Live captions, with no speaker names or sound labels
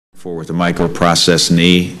for with a microprocessed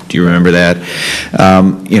knee. Do you remember that?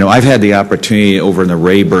 I've had the opportunity over in the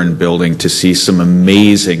Rayburn building to see some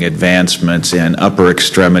amazing advancements in upper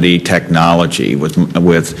extremity technology with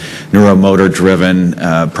neuromotor-driven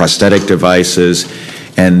prosthetic devices.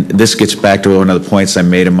 And this gets back to one of the points I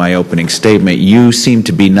made in my opening statement. You seem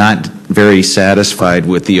to be not very satisfied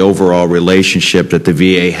with the overall relationship that the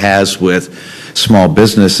VA has with small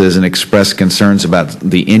businesses and express concerns about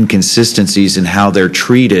the inconsistencies in how they're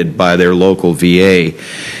treated by their local VA.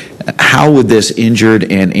 How would this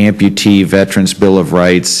Injured and Amputee Veterans Bill of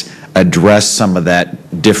Rights address some of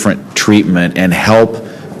that different treatment and help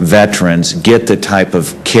veterans get the type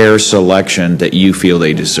of care selection that you feel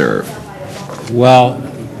they deserve? Well,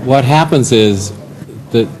 what happens is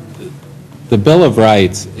that the Bill of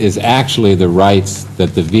Rights is actually the rights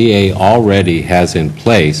that the VA already has in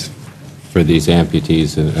place for these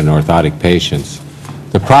amputees and orthotic patients.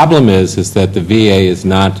 The problem is that the VA is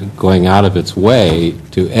not going out of its way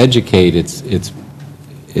to educate its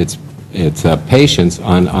patients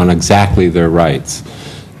on exactly their rights.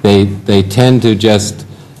 They tend to just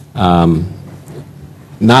not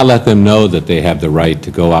let them know that they have the right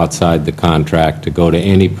to go outside the contract, to go to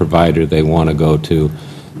any provider they want to go to.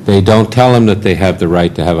 They don't tell them that they have the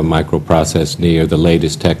right to have a microprocessed knee or the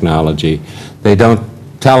latest technology. They don't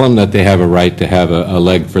tell them that they have a right to have a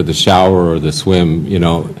leg for the shower or the swim,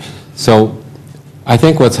 So I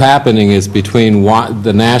think what's happening is between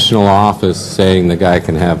the national office saying the guy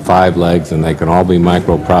can have 5 legs and they can all be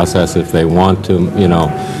microprocessed if they want to,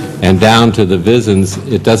 and down to the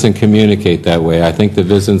VISNs, it doesn't communicate that way. I think the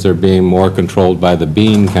VISNs are being more controlled by the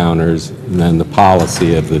bean counters than the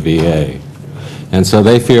policy of the VA. And so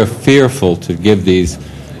they feel fearful to give these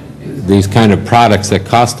kind of products that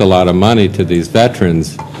cost a lot of money to these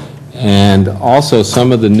veterans. And also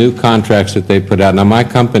some of the new contracts that they put out. Now, my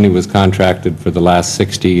company was contracted for the last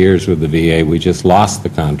 60 years with the VA. We just lost the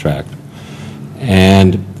contract.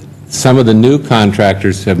 And some of the new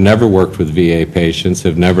contractors have never worked with VA patients,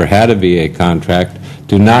 have never had a VA contract,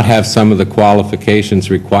 do not have some of the qualifications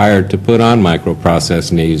required to put on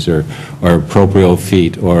microprocessed knees or proprio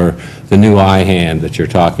feet or the new iHand that you're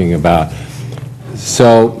talking about.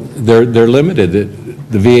 So they're limited.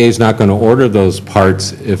 The VA is not going to order those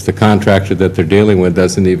parts if the contractor that they're dealing with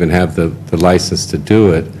doesn't even have the license to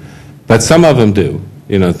do it. But some of them do.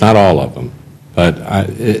 It's not all of them. But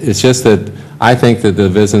it's just that I think that the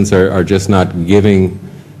VISNs are just not giving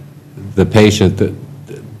the patient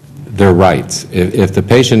their rights. If the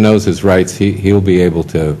patient knows his rights, he'll be able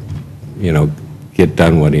to, get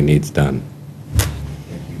done what he needs done.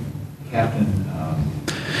 Captain,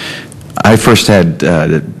 I first had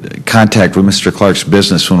contact with Mr. Clark's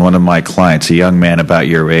business when one of my clients, a young man about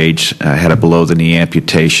your age, had a below-the-knee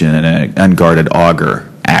amputation in an unguarded auger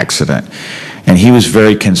accident. And he was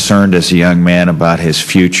very concerned as a young man about his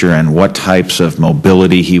future and what types of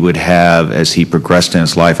mobility he would have as he progressed in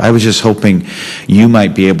his life. I was just hoping you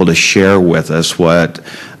might be able to share with us what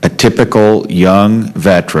a typical young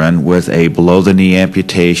veteran with a below-the-knee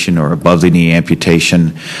amputation or above-the-knee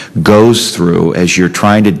amputation goes through as you're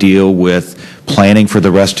trying to deal with planning for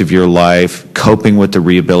the rest of your life, coping with the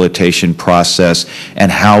rehabilitation process,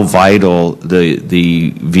 and how vital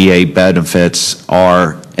the VA benefits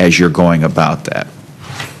are as you're going about that.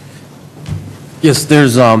 Yes,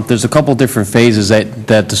 there's a couple different phases that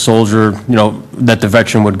the soldier, that the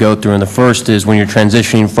veteran would go through. And the first is when you're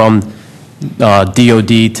transitioning from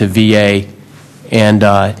DOD to VA, and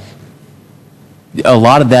a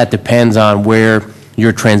lot of that depends on where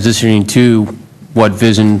you're transitioning to, what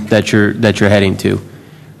vision that you're heading to.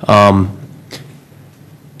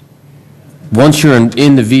 Once you're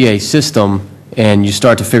in the VA system and you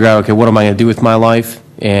start to figure out, okay, what am I going to do with my life?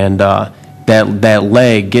 And that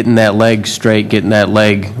leg, getting that leg straight, getting that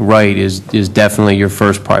leg right is definitely your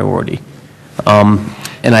first priority.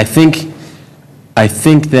 And I think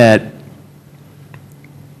that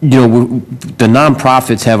the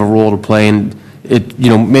nonprofits have a role to play, and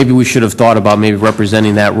maybe we should have thought about maybe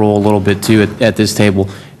representing that role a little bit too at this table.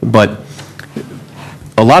 But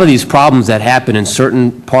a lot of these problems that happen in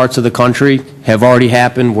certain parts of the country have already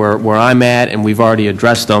happened where I'm at, and we've already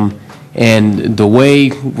addressed them. And the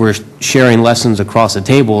way we're sharing lessons across the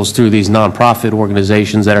table is through these nonprofit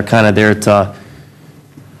organizations that are kind of there to,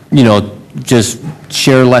 just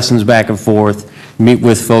share lessons back and forth, meet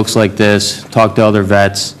with folks like this, talk to other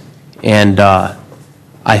vets, and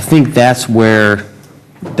I think that's where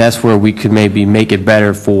we could maybe make it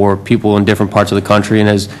better for people in different parts of the country. And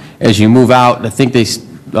as you move out, I think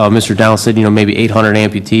Mr. Down said, maybe 800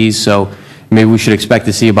 amputees, so maybe we should expect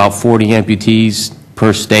to see about 40 amputees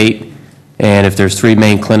per state. And if there's 3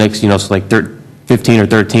 main clinics, so like 15 or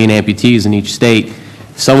 13 amputees in each state.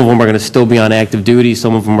 Some of them are going to still be on active duty.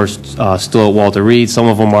 Some of them are still at Walter Reed. Some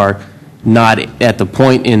of them are not at the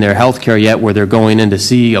point in their health care yet where they're going in to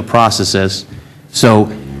see a processist. So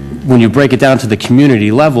when you break it down to the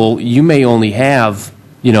community level, you may only have,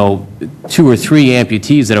 2 or 3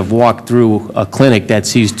 amputees that have walked through a clinic that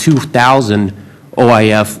sees 2,000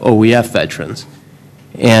 OIF, OEF veterans.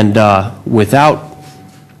 And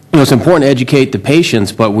it's important to educate the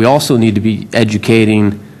patients, but we also need to be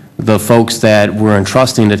educating the folks that we're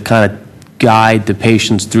entrusting to kind of guide the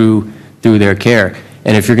patients through their care.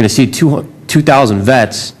 And if you're going to see 2,000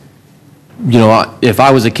 vets, if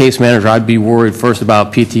I was a case manager, I'd be worried first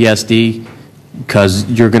about PTSD, because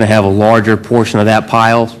you're going to have a larger portion of that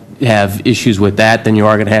pile have issues with that than you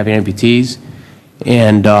are going to have amputees.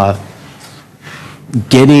 And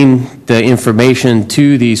getting the information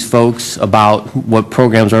to these folks about what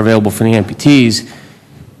programs are available for the amputees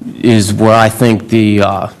is where I think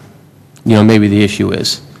maybe the issue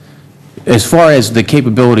is. As far as the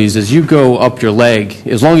capabilities, as you go up your leg,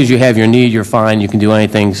 as long as you have your knee, you're fine. You can do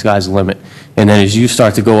anything, sky's the limit. And then as you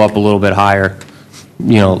start to go up a little bit higher,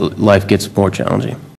 life gets more challenging.